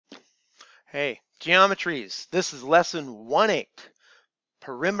Hey, geometries. This is lesson 1-8,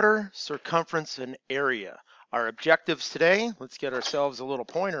 perimeter, circumference, and area. Our objectives today, let's get ourselves a little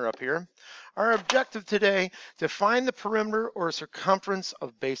pointer up here. Our objective today, to find the perimeter or circumference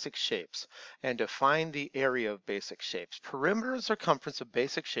of basic shapes and to find the area of basic shapes. Perimeter and circumference of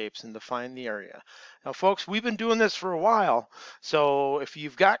basic shapes and define the area. Now folks, we've been doing this for a while, so if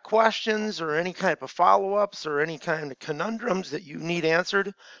you've got questions or any kind of follow-ups or any kind of conundrums that you need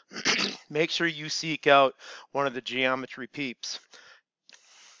answered, make sure you seek out one of the geometry peeps.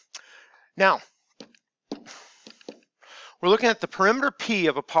 Now, we're looking at the perimeter P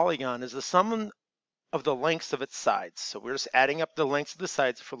of a polygon is the sum of the lengths of its sides. So we're just adding up the lengths of the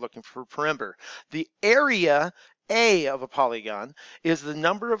sides if we're looking for perimeter. The area A of a polygon is the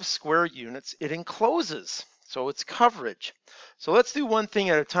number of square units it encloses. So it's coverage. So let's do one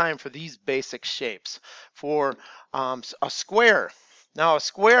thing at a time for these basic shapes. For a square. Now a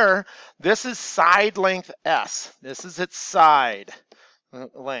square, this is side length S. This is its side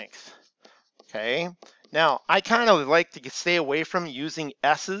length. Okay. Now, I kind of like to stay away from using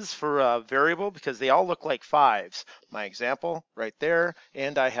S's for a variable because they all look like 5s. My example right there,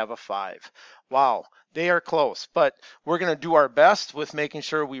 and I have a 5. Wow, they are close, but we're going to do our best with making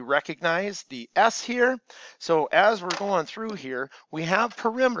sure we recognize the S here. So as we're going through here, we have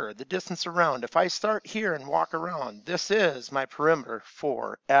perimeter, the distance around. If I start here and walk around, this is my perimeter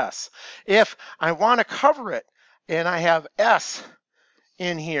for S. If I want to cover it and I have S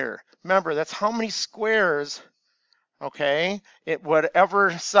in here, remember, that's how many squares, okay, at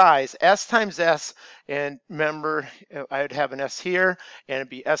whatever size, S times S, and remember, I'd have an S here, and it'd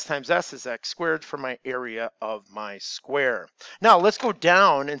be S times S is X squared for my area of my square. Now, let's go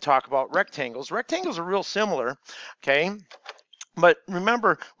down and talk about rectangles. Rectangles are real similar, okay, but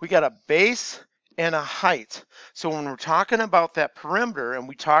remember, we got a base and a height. So when we're talking about that perimeter, and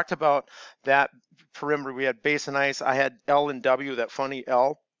we talked about that perimeter, we had base and height, I had L and W, that funny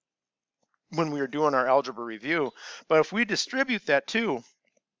L, when we were doing our algebra review. But if we distribute that to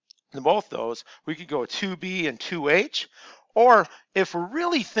both those, we could go 2B and 2H. Or if we're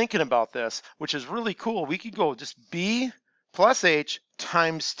really thinking about this, which is really cool, we could go just B plus H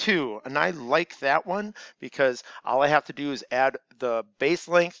times 2. And I like that one because all I have to do is add the base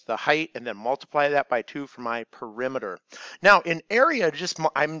length, the height, and then multiply that by 2 for my perimeter. Now in area,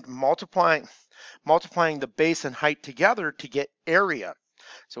 I'm multiplying the base and height together to get area.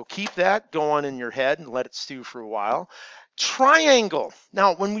 So keep that going in your head and let it stew for a while. Triangle.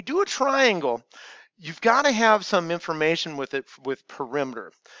 Now, when we do a triangle, you've got to have some information with it with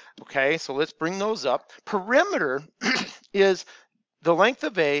perimeter. Okay, so let's bring those up. Perimeter is the length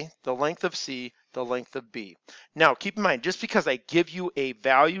of A, the length of C, the length of B. Now, keep in mind, just because I give you a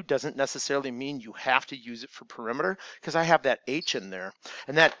value doesn't necessarily mean you have to use it for perimeter, because I have that H in there.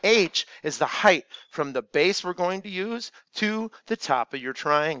 And that H is the height from the base we're going to use to the top of your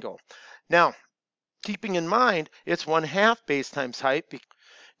triangle. Now, keeping in mind, it's 1/2 base times height.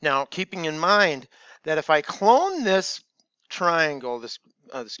 Now, keeping in mind that if I clone this triangle, this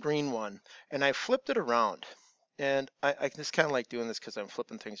green one, and I flipped it around, and I just kind of like doing this because I'm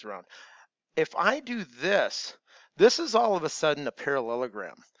flipping things around. If I do this, this is all of a sudden a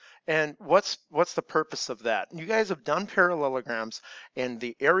parallelogram. And what's the purpose of that? You guys have done parallelograms, and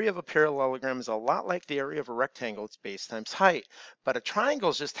the area of a parallelogram is a lot like the area of a rectangle. It's base times height. But a triangle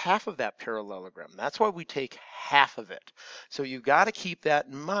is just half of that parallelogram. That's why we take half of it. So you've got to keep that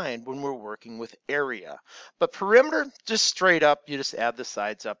in mind when we're working with area. But perimeter, just straight up, you just add the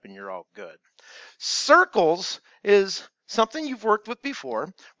sides up and you're all good. Circles is something you've worked with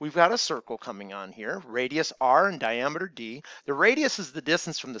before. We've got a circle coming on here, radius R and diameter D. The radius is the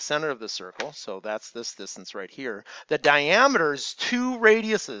distance from the center of the circle, so that's this distance right here. The diameter is 2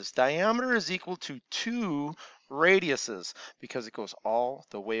 radiuses. Diameter is equal to 2 radiuses because it goes all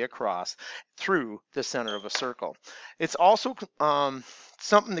the way across through the center of a circle. It's also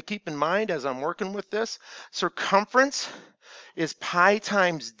something to keep in mind as I'm working with this. Circumference is pi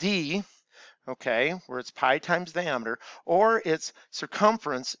times D, okay, where it's pi times diameter, or its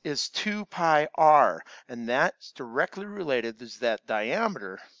circumference is 2 pi r, and that's directly related is that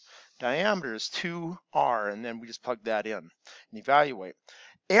diameter is 2r, and then we just plug that in and evaluate.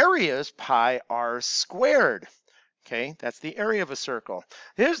 Area is pi r squared. Okay, that's the area of a circle.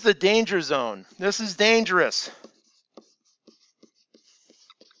 Here's the danger zone. This is dangerous.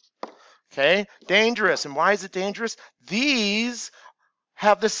 Okay, dangerous. And why is it dangerous? These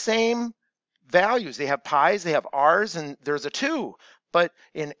have the same values. They have pi's, they have r's, and there's a 2. But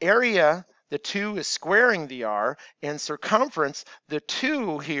in area, the 2 is squaring the r, and circumference, the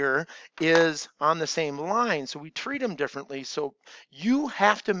 2 here is on the same line, so we treat them differently. So you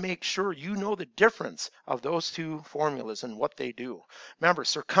have to make sure you know the difference of those two formulas and what they do. Remember,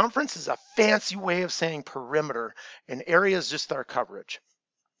 circumference is a fancy way of saying perimeter, and area is just our coverage.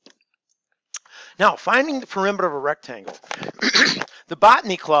 Now, finding the perimeter of a rectangle. The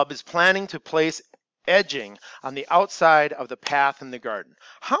Botany Club is planning to place edging on the outside of the path in the garden.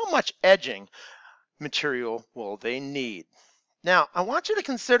 How much edging material will they need? Now, I want you to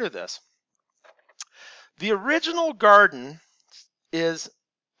consider this. The original garden is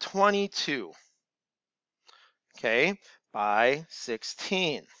 22, okay, by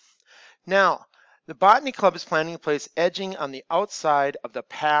 16. Now, the Botany Club is planning to place edging on the outside of the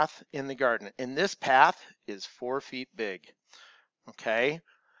path in the garden, and this path is 4 feet big, okay?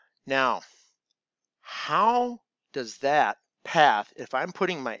 Now, how does that path, if I'm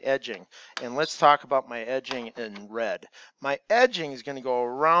putting my edging, and let's talk about my edging in red. My edging is going to go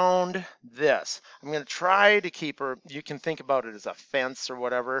around this. I'm going to try to keep her, you can think about it as a fence or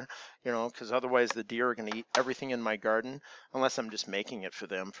whatever, you know, because otherwise the deer are going to eat everything in my garden, unless I'm just making it for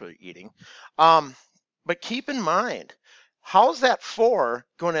them for eating. But keep in mind, how's that 4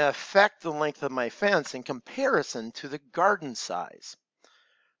 going to affect the length of my fence in comparison to the garden size?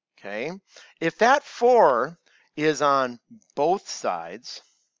 Okay, if that 4 is on both sides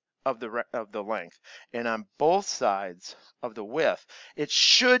of the length and on both sides of the width, it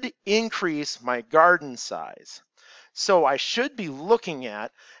should increase my garden size. So I should be looking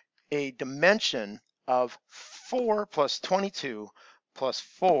at a dimension of 4 plus 22 plus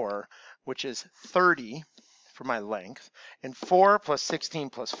 4, which is 30 for my length, and 4 plus 16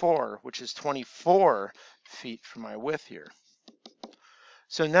 plus 4, which is 24 feet for my width here.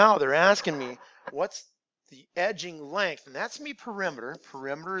 So now they're asking me, what's the edging length? And that's me perimeter.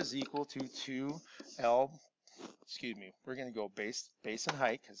 Perimeter is equal to 2L, excuse me, we're going to go base and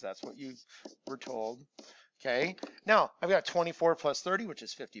height because that's what you were told. Okay, now I've got 24 plus 30, which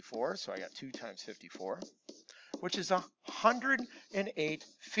is 54. So I got 2 times 54, which is 108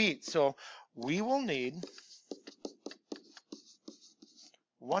 feet. So we will need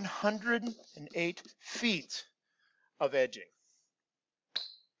 108 feet of edging.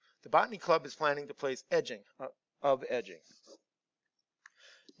 The Botany Club is planning to place edging of edging.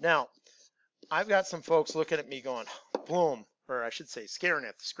 Now, I've got some folks looking at me going, Bloom, or I should say staring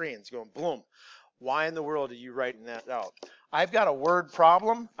at the screens going, Bloom, why in the world are you writing that out? I've got a word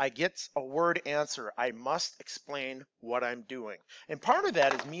problem. I get a word answer. I must explain what I'm doing. And part of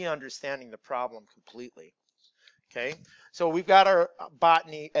that is me understanding the problem completely. Okay, so we've got our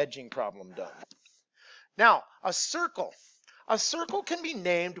botany edging problem done. Now, a circle. A circle can be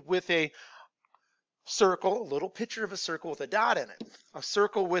named with a circle, a little picture of a circle with a dot in it. A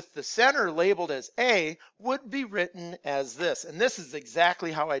circle with the center labeled as A would be written as this, and this is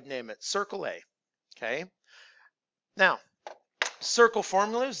exactly how I'd name it, circle A, okay? Now, circle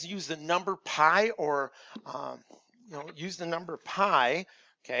formulas use the number pi or, use the number pi,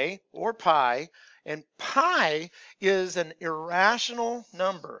 okay, or pi, and pi is an irrational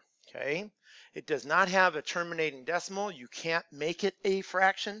number, okay? It does not have a terminating decimal. You can't make it a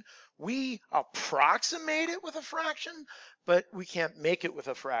fraction. We approximate it with a fraction, but we can't make it with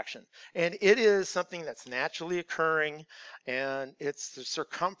a fraction. And it is something that's naturally occurring, and it's the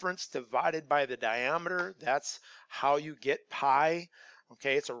circumference divided by the diameter. That's how you get pi.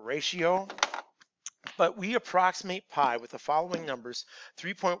 Okay, it's a ratio. But we approximate pi with the following numbers,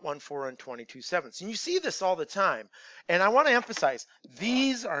 3.14 and 22/7. And you see this all the time. And I want to emphasize,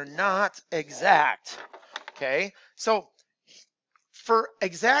 these are not exact, okay? So for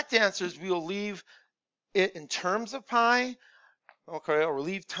exact answers, we'll leave it in terms of pi, okay, or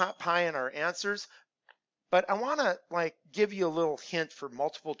leave pi in our answers. But I want to give you a little hint for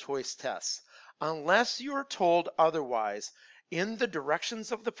multiple choice tests. Unless you're told otherwise in the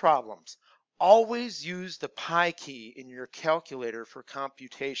directions of the problems, always use the pi key in your calculator for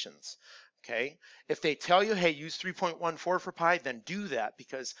computations, okay? If they tell you, hey, use 3.14 for pi, then do that,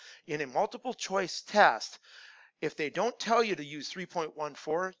 because in a multiple choice test, if they don't tell you to use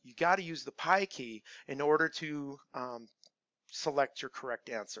 3.14, you got to use the pi key in order to select your correct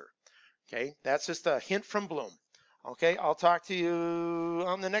answer, okay? That's just a hint from Bloom, okay? I'll talk to you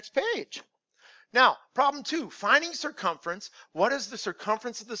on the next page. Now, problem 2, finding circumference. What is the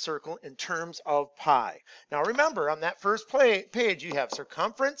circumference of the circle in terms of pi? Now remember, on that first page, you have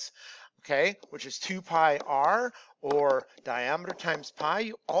circumference, okay, which is 2 pi r, or diameter times pi.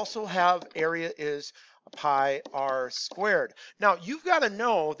 You also have area is pi r squared. Now, you've got to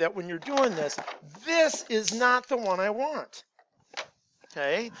know that when you're doing this, this is not the one I want.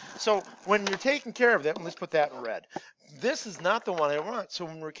 Okay, so when you're taking care of that, let's put that in red. This is not the one I want. So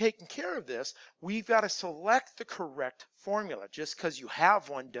when we're taking care of this, we've got to select the correct formula. Just because you have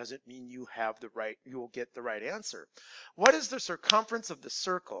one doesn't mean you have the right, you will get the right answer. What is the circumference of the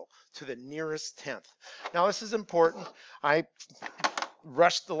circle to the nearest tenth? Now this is important. I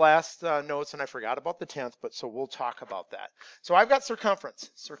rushed the last notes and I forgot about the tenth, but so we'll talk about that. So I've got circumference.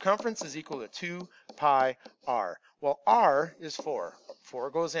 Circumference is equal to 2 pi r. Well, r is 4.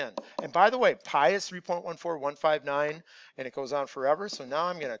 4 goes in. And by the way, pi is 3.14159, and it goes on forever. So now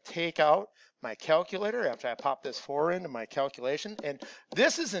I'm going to take out my calculator after I pop this 4 into my calculation. And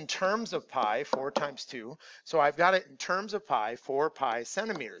this is in terms of pi, 4 times 2. So I've got it in terms of pi, 4 pi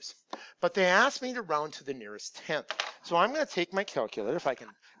centimeters. But they asked me to round to the nearest tenth. So I'm going to take my calculator, if I can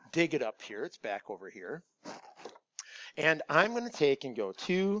dig it up here, it's back over here. And I'm going to take and go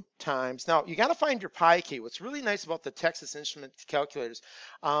 2 times. Now, you got to find your pi key. What's really nice about the Texas Instruments calculators,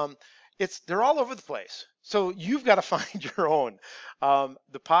 they're all over the place. So you've got to find your own.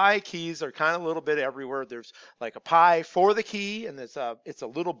 The pi keys are kind of a little bit everywhere. There's like a pi for the key, and it's a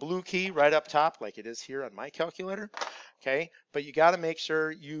little blue key right up top, like it is here on my calculator. Okay, but you got to make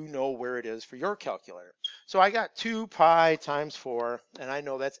sure you know where it is for your calculator. So I got 2 pi times 4, and I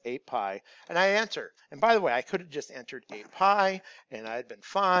know that's 8 pi, and I enter. And by the way, I could have just entered 8 pi, and I'd been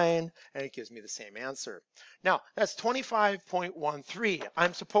fine, and it gives me the same answer. Now, that's 25.13.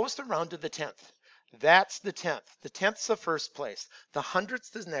 I'm supposed to round to the 10th. That's the 10th. The 10th's the first place. The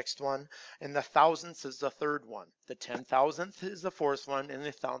hundredth is the next one, and the thousandth is the third one. The 10,000th is the fourth one, and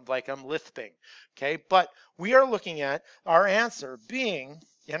it sounds like I'm lisping. Okay, but we are looking at our answer being,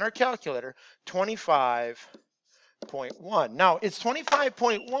 in our calculator, 25.1. Now, it's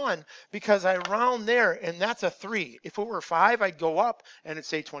 25.1 because I round there, and that's a 3. If it were 5, I'd go up and it'd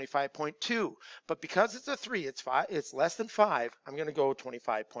say 25.2. But because it's a 3, it's less than 5, I'm going to go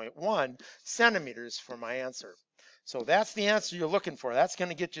 25.1 centimeters for my answer. So that's the answer you're looking for. That's going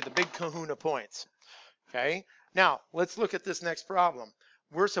to get you the big kahuna points. Okay? Now, let's look at this next problem.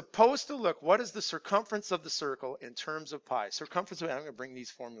 We're supposed to look, what is the circumference of the circle in terms of pi? Circumference, I'm going to bring these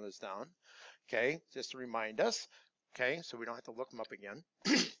formulas down, okay, just to remind us, okay, so we don't have to look them up again.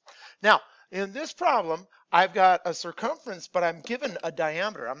 Now, in this problem, I've got a circumference, but I'm given a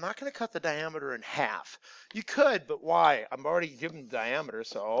diameter. I'm not going to cut the diameter in half. You could, but why? I'm already given the diameter,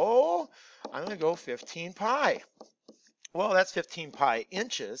 so I'm going to go 15 pi. Well, that's 15 pi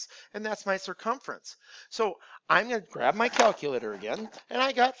inches, and that's my circumference. So I'm going to grab my calculator again, and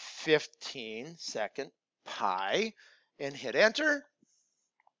I got 15 second pi, and hit enter.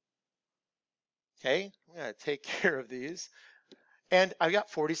 Okay, I'm going to take care of these. And I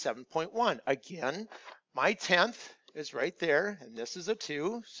got 47.1. Again, my 10th is right there, and this is a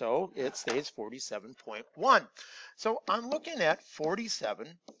 2, so it stays 47.1. So I'm looking at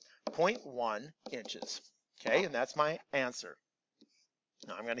 47.1 inches. Okay, and that's my answer.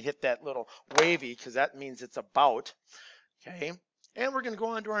 Now I'm going to hit that little wavy because that means it's about. Okay, and we're going to go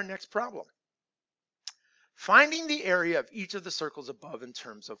on to our next problem. Finding the area of each of the circles above in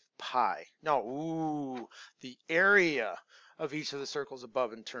terms of pi. Now, the area of each of the circles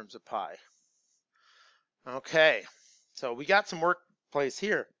above in terms of pi. Okay, so we got some workplace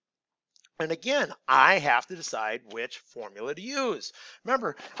here. And again, I have to decide which formula to use.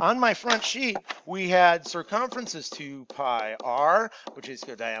 Remember, on my front sheet, we had circumference is 2 pi r, which is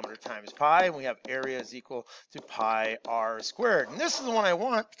the diameter times pi, and we have area is equal to pi r squared. And this is the one I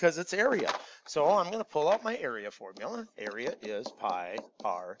want because it's area. So I'm going to pull out my area formula. Area is pi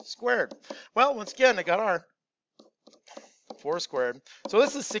r squared. Well, once again, I got r. 4 squared. So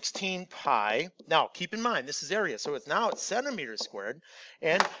this is 16 pi. Now, keep in mind, this is area, so it's centimeters squared,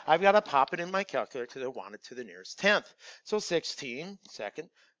 and I've got to pop it in my calculator because I want it to the nearest tenth. So 16 second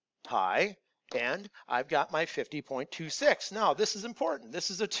pi, and I've got my 50.26. Now, this is important. This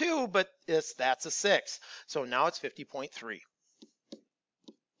is a 2, but that's a 6. So now it's 50.3.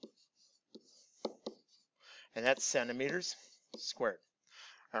 And that's centimeters squared.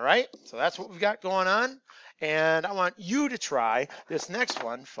 All right, so that's what we've got going on. And I want you to try this next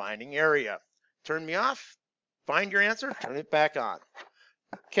one, finding area. Turn me off, find your answer, turn it back on.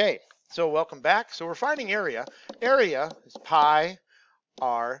 Okay, so welcome back. So we're finding area. Area is pi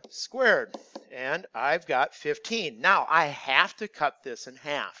r squared, and I've got 15. Now I have to cut this in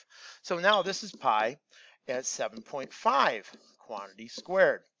half. So now this is pi at 7.5 quantity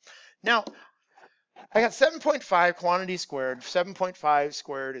squared. Now, I got 7.5 quantity squared. 7.5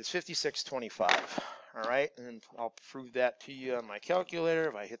 squared is 5625. All right, and I'll prove that to you on my calculator.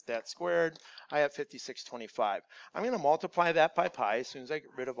 If I hit that squared, I have 5625. I'm going to multiply that by pi as soon as I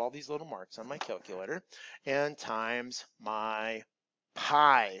get rid of all these little marks on my calculator, and times my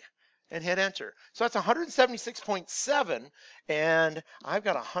pi, and hit enter. So that's 176.7, and I've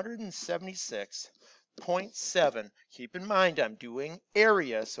got 176.7. Keep in mind I'm doing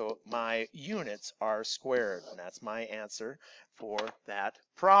area, so my units are squared, and that's my answer for that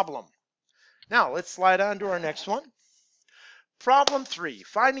problem. Now let's slide on to our next one. Problem 3,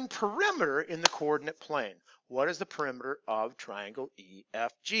 finding perimeter in the coordinate plane. What is the perimeter of triangle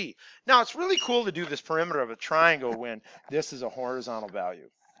EFG? Now it's really cool to do this perimeter of a triangle when this is a horizontal value.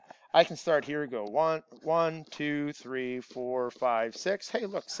 I can start here, go 1, 2, 3, 4, 5, 6. Hey,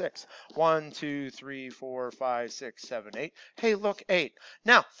 look, 6. 1, 2, 3, 4, 5, 6, 7, 8. Hey, look, 8.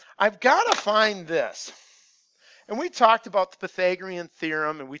 Now, I've got to find this. And we talked about the Pythagorean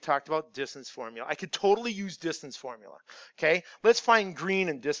theorem, and we talked about distance formula. I could totally use distance formula. Okay, let's find green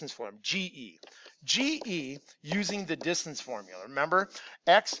and distance formula, GE. GE using the distance formula. Remember,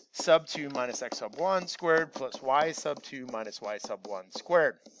 x sub 2 minus x sub 1 squared plus y sub 2 minus y sub 1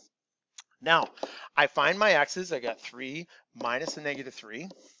 squared. Now, I find my x's. I got 3 minus a negative 3.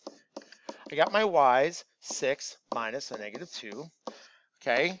 I got my y's, 6 minus a negative 2.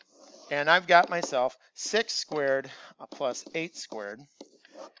 Okay, and I've got myself 6 squared plus 8 squared,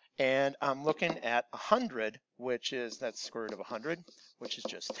 and I'm looking at 100, which is, that's square root of 100, which is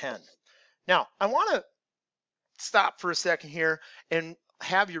just 10. Now, I want to stop for a second here and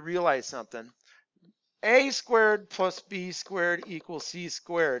have you realize something. A squared plus b squared equals c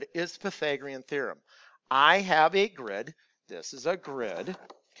squared is the Pythagorean theorem. I have a grid. This is a grid,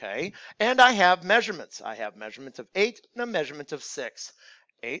 okay? And I have measurements. I have measurements of 8 and a measurement of 6.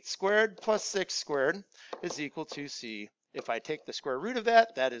 8 squared plus 6 squared is equal to c. If I take the square root of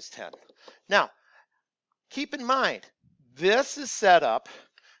that, that is 10. Now, keep in mind, this is set up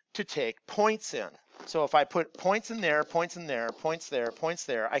to take points in. So if I put points in there, points in there, points there, points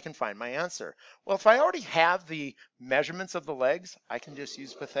there, I can find my answer. Well, if I already have the measurements of the legs, I can just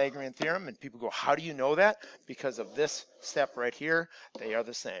use Pythagorean theorem, and people go, how do you know that? Because of this step right here, they are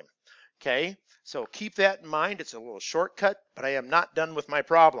the same. Okay, so keep that in mind. It's a little shortcut, but I am not done with my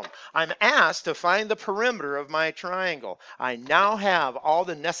problem. I'm asked to find the perimeter of my triangle. I now have all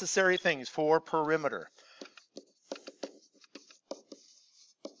the necessary things for perimeter.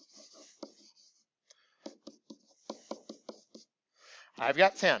 I've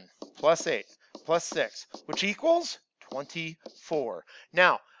got 10 plus 8 plus 6, which equals 24.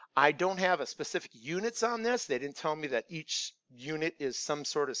 Now, I don't have a specific units on this. They didn't tell me that each unit is some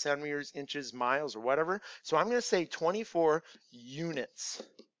sort of centimeters, inches, miles, or whatever. So I'm going to say 24 units.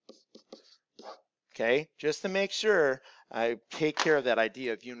 Okay, just to make sure I take care of that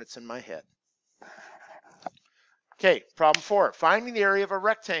idea of units in my head. Okay, problem 4, finding the area of a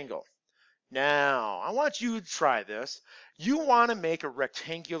rectangle. Now, I want you to try this. You want to make a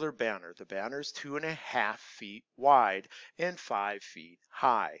rectangular banner. The banner is 2.5 feet wide and 5 feet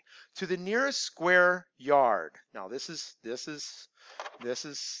high. To the nearest square yard. Now, this is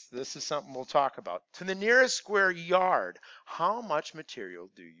something we'll talk about. To the nearest square yard, how much material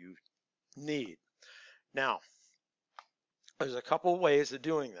do you need? Now, there's a couple ways of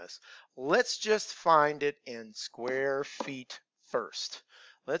doing this. Let's just find it in square feet first.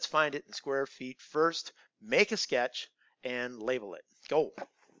 Let's find it in square feet first, make a sketch, and label it. Go.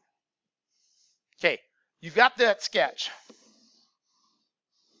 Okay, you've got that sketch.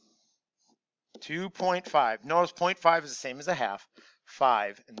 2.5. Notice 0.5 is the same as a half.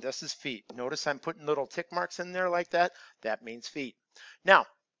 5, and this is feet. Notice I'm putting little tick marks in there like that. That means feet. Now,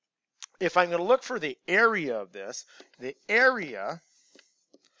 if I'm going to look for the area of this, the area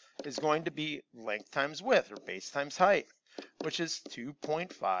is going to be length times width, or base times height, which is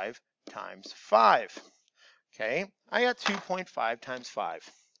 2.5 times 5. Okay, I got 2.5 times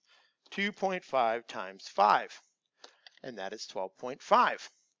 5. 2.5 times 5, and that is 12.5.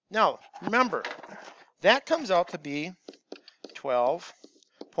 Now, remember, that comes out to be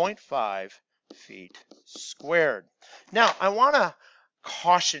 12.5 feet squared. Now, I want to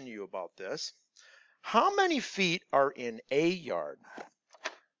caution you about this. How many feet are in a yard?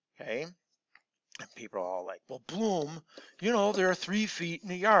 Okay. And people are all like, well, Bloom, you know, there are 3 feet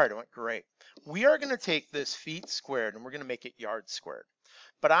in a yard. I went, great. We are going to take this feet squared and we're going to make it yards squared.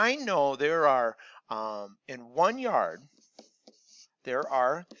 But I know there are, in 1 yard, there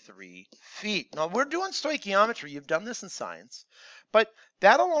are 3 feet. Now, we're doing stoichiometry. You've done this in science. But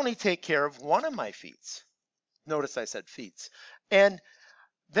that'll only take care of one of my feet. Notice I said feet. And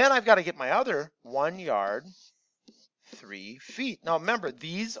then I've got to get my other 1 yard 3 feet. Now remember,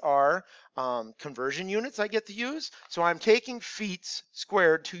 these are conversion units I get to use. So I'm taking feet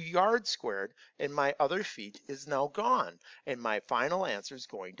squared to yards squared, and my other feet is now gone. And my final answer is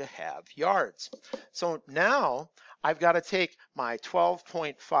going to have yards. So now I've got to take my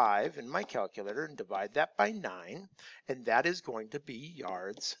 12.5 in my calculator and divide that by 9, and that is going to be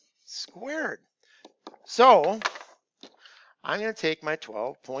yards squared. So I'm going to take my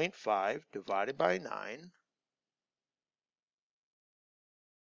 12.5 divided by 9,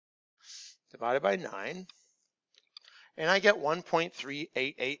 and I get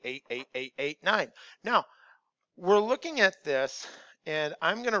 1.388888889. Now, we're looking at this, and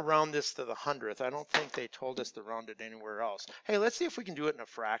I'm going to round this to the 100th. I don't think they told us to round it anywhere else. Hey, let's see if we can do it in a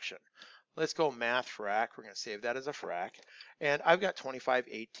fraction. Let's go math frac. We're going to save that as a frac. And I've got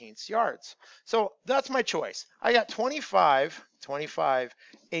 25/18 yards. So that's my choice. I got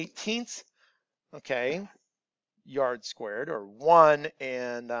 25/18, okay, yards squared, or 1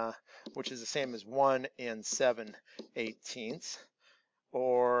 and, which is the same as 1 and 7/18,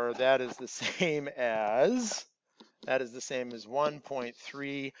 or that is the same as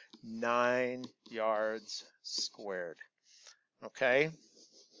 1.39 yards squared. Okay.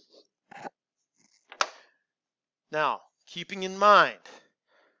 Now, keeping in mind,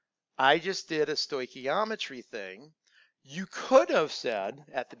 I just did a stoichiometry thing. You could have said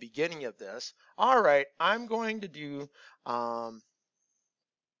at the beginning of this, all right, I'm going to do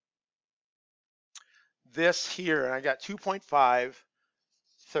this here, and I got 2.5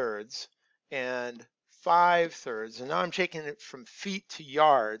 thirds and 5 thirds, and now I'm taking it from feet to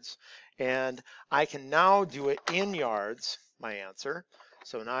yards, and I can now do it in yards, my answer.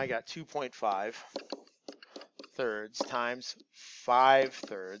 So now I got 2.5 thirds times 5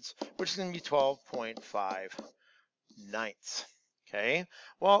 thirds, which is going to be 12.5 ninths. Okay,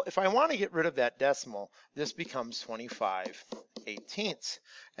 well, if I want to get rid of that decimal, this becomes 25/18,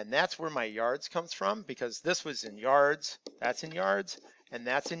 and that's where my yards comes from, because this was in yards, that's in yards, and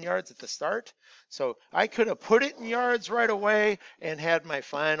that's in yards at the start. So I could have put it in yards right away and had my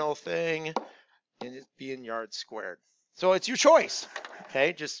final thing and it be in yards squared. So it's your choice.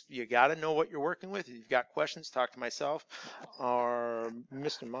 Okay, just you got to know what you're working with. If you've got questions, talk to myself or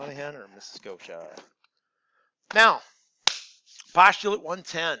Mr. Monahan or Mrs. Gosha. Now, postulate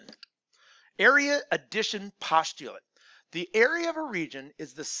 110, area addition postulate. The area of a region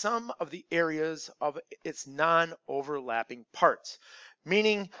is the sum of the areas of its non-overlapping parts,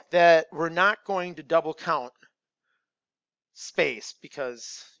 meaning that we're not going to double count space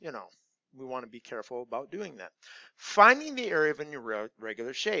because, you know, we want to be careful about doing that. Finding the area of an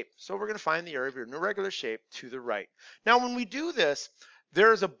irregular shape. So we're going to find the area of an irregular shape to the right. Now, when we do this,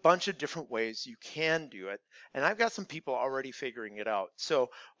 there's a bunch of different ways you can do it, and I've got some people already figuring it out. So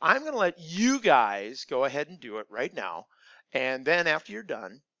I'm going to let you guys go ahead and do it right now, and then after you're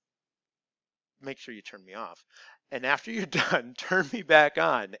done, make sure you turn me off. And after you're done, turn me back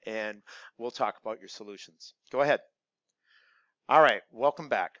on, and we'll talk about your solutions. Go ahead. All right, welcome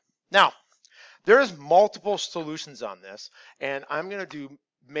back. Now, there's multiple solutions on this, and I'm going to do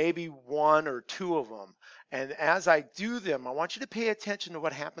maybe 1 or 2 of them. And as I do them, I want you to pay attention to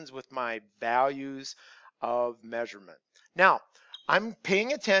what happens with my values of measurement. Now, I'm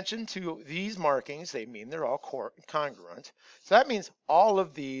paying attention to these markings. They mean they're all congruent. So that means all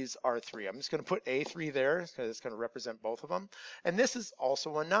of these are 3. I'm just going to put A3 there because it's going to represent both of them. And this is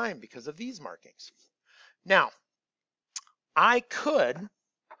also a 9 because of these markings. Now, I could,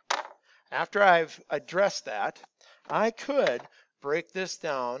 after I've addressed that, I could break this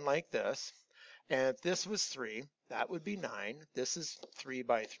down like this. And if this was 3, that would be 9. This is 3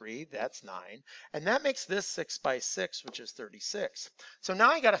 by 3, that's 9. And that makes this 6 by 6, which is 36. So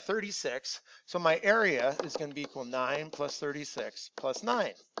now I got a 36. So my area is going to be equal 9 plus 36 plus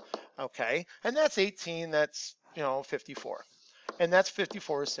 9. Okay, and that's 18, that's, 54. And that's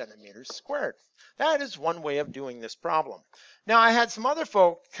 54 centimeters squared. That is one way of doing this problem. Now, I had some other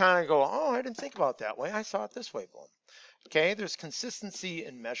folk kind of go, oh, I didn't think about that way. I saw it this way. Boom. Okay, there's consistency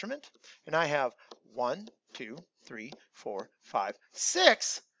in measurement, and I have 1, 2, 3, 4, 5,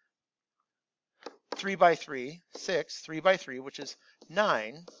 6, 3 by 3, 6, 3 by 3, which is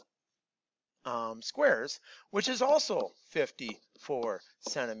 9 squares, which is also 54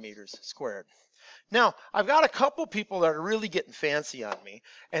 centimeters squared. Now, I've got a couple people that are really getting fancy on me,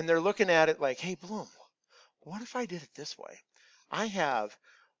 and they're looking at it like, hey, Bloom, what if I did it this way? I have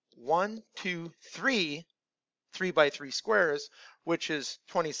 1, 2, 3 by 3 squares, which is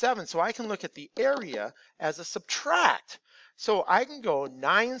 27. So I can look at the area as a subtract. So I can go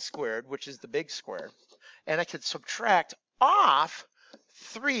 9 squared, which is the big square, and I could subtract off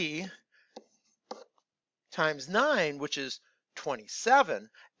 3 times 9, which is 27.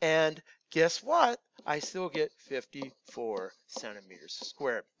 And guess what? I still get 54 centimeters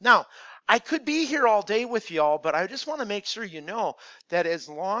squared. Now, I could be here all day with y'all, but I just want to make sure you know that as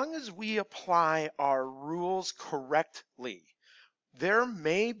long as we apply our rules correctly, there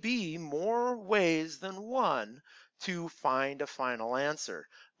may be more ways than one to find a final answer,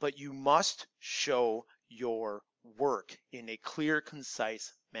 but you must show your work in a clear,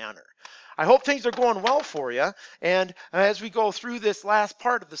 concise manner. I hope things are going well for you. And as we go through this last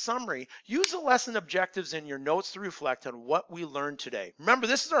part of the summary, use the lesson objectives in your notes to reflect on what we learned today. Remember,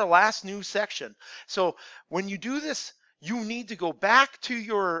 this is our last new section. So when you do this, you need to go back to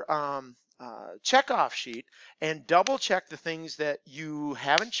your checkoff sheet and double check the things that you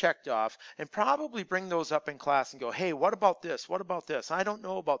haven't checked off and probably bring those up in class and go, hey, what about this? What about this? I don't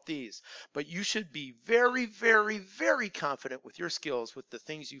know about these. But you should be very, very, very confident with your skills with the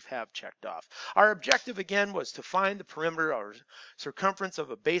things you have checked off. Our objective again was to find the perimeter or circumference of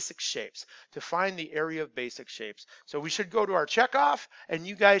a basic shapes, to find the area of basic shapes. So we should go to our checkoff and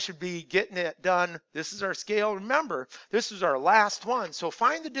you guys should be getting it done. This is our scale. Remember, this is our last one. So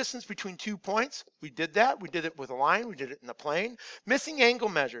find the distance between 2 points. We did that. We did it with a line. We did it in the plane. Missing angle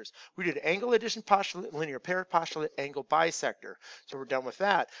measures. We did angle addition postulate, linear pair postulate, angle bisector. So we're done with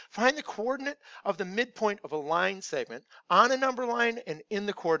that. Find the coordinate of the midpoint of a line segment on a number line and in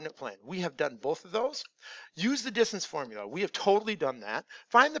the coordinate plane. We have done both of those. Use the distance formula. We have totally done that.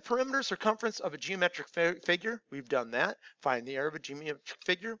 Find the perimeter circumference of a geometric figure. We've done that. Find the area of a geometric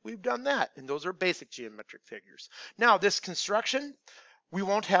figure. We've done that. And those are basic geometric figures. Now this construction, we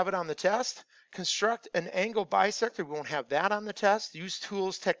won't have it on the test. Construct an angle bisector. We won't have that on the test. Use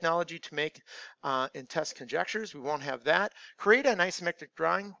tools, technology to make and test conjectures. We won't have that. Create an isometric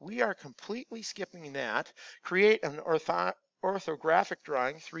drawing. We are completely skipping that. Create an orthographic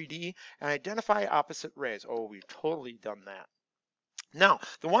drawing, 3D, and identify opposite rays. Oh, we've totally done that. Now,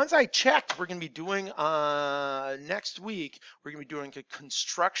 the ones I checked, we're going to be doing next week. We're going to be doing a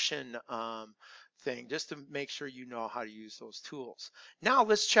construction thing just to make sure you know how to use those tools. Now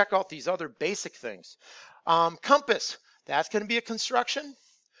let's check out these other basic things. Compass, that's going to be a construction.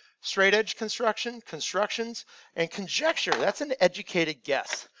 Straight edge construction, constructions, and conjecture, that's an educated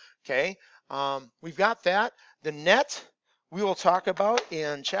guess. Okay, we've got that. The net we will talk about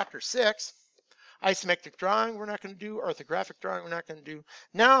in chapter 6. Isometric drawing we're not going to do, orthographic drawing we're not going to do.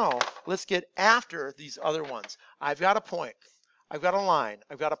 Now let's get after these other ones. I've got a point. I've got a line,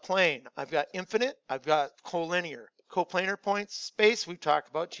 I've got a plane, I've got infinite, I've got collinear, coplanar points, space, we've talked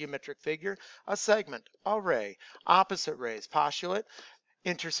about, geometric figure, a segment, a ray, opposite rays, postulate,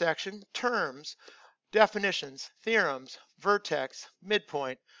 intersection, terms, definitions, theorems, vertex,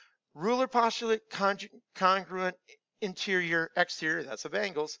 midpoint, ruler postulate, congruent, interior, exterior, that's of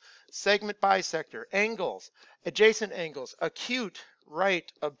angles, segment bisector, angles, adjacent angles, acute, right,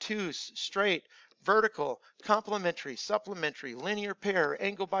 obtuse, straight, vertical, complementary, supplementary, linear pair,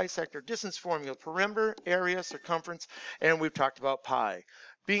 angle bisector, distance formula, perimeter, area, circumference, and we've talked about pi.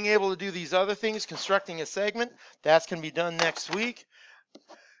 Being able to do these other things, constructing a segment, that's going to be done next week.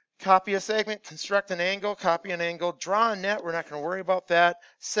 Copy a segment, construct an angle, copy an angle, draw a net, we're not going to worry about that.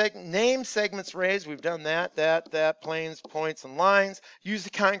 Name segments, rays, we've done that, planes, points, and lines. Use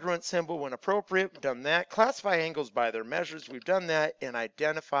the congruent symbol when appropriate, we've done that. Classify angles by their measures, we've done that. And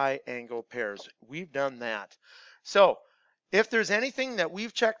identify angle pairs, we've done that. So if there's anything that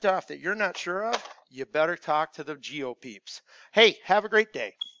we've checked off that you're not sure of, you better talk to the geo peeps. Hey, have a great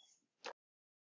day.